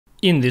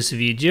In this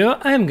video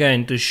I'm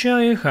going to show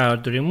you how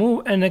to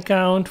remove an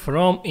account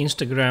from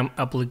Instagram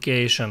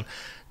application.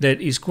 That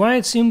is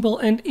quite simple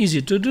and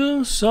easy to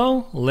do,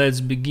 so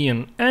let's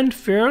begin. And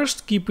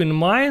first, keep in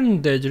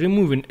mind that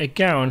removing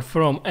account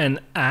from an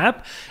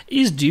app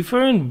is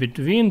different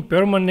between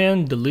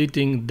permanent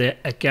deleting the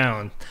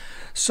account.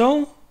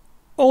 So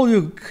all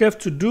you have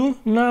to do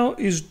now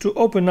is to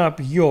open up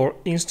your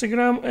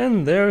Instagram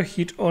and there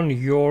hit on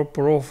your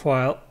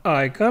profile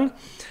icon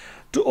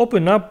to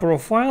open up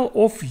profile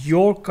of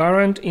your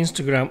current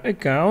Instagram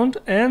account,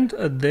 and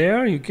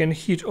there you can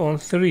hit on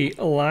three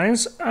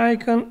lines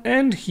icon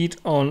and hit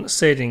on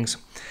settings.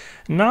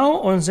 Now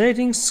on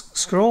settings,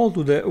 scroll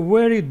to the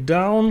very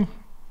down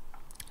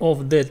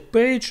of that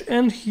page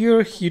and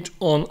here hit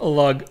on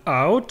log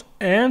out,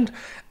 and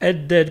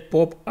at that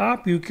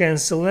pop-up you can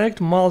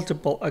select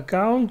multiple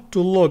accounts to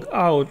log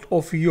out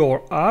of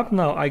your app.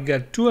 Now I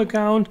got two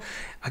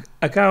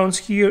accounts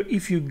here.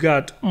 If you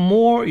got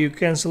more, you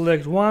can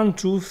select 1,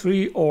 2,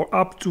 3 or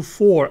up to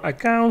 4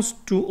 accounts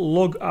to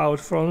log out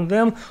from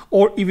them,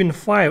 or even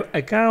 5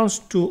 accounts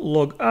to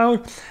log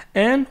out.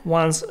 And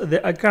once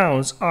the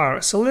accounts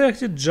are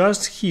selected,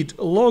 just hit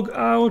log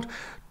out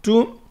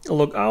to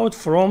log out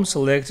from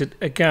selected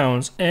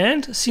accounts,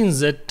 and since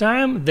that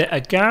time the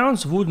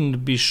accounts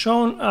wouldn't be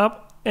shown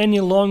up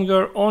any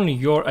longer on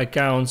your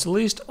accounts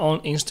list on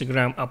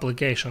Instagram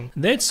application.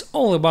 That's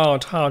all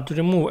about how to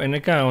remove an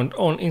account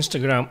on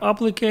Instagram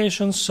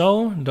application,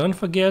 so don't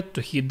forget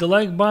to hit the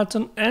like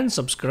button and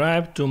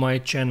subscribe to my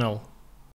channel.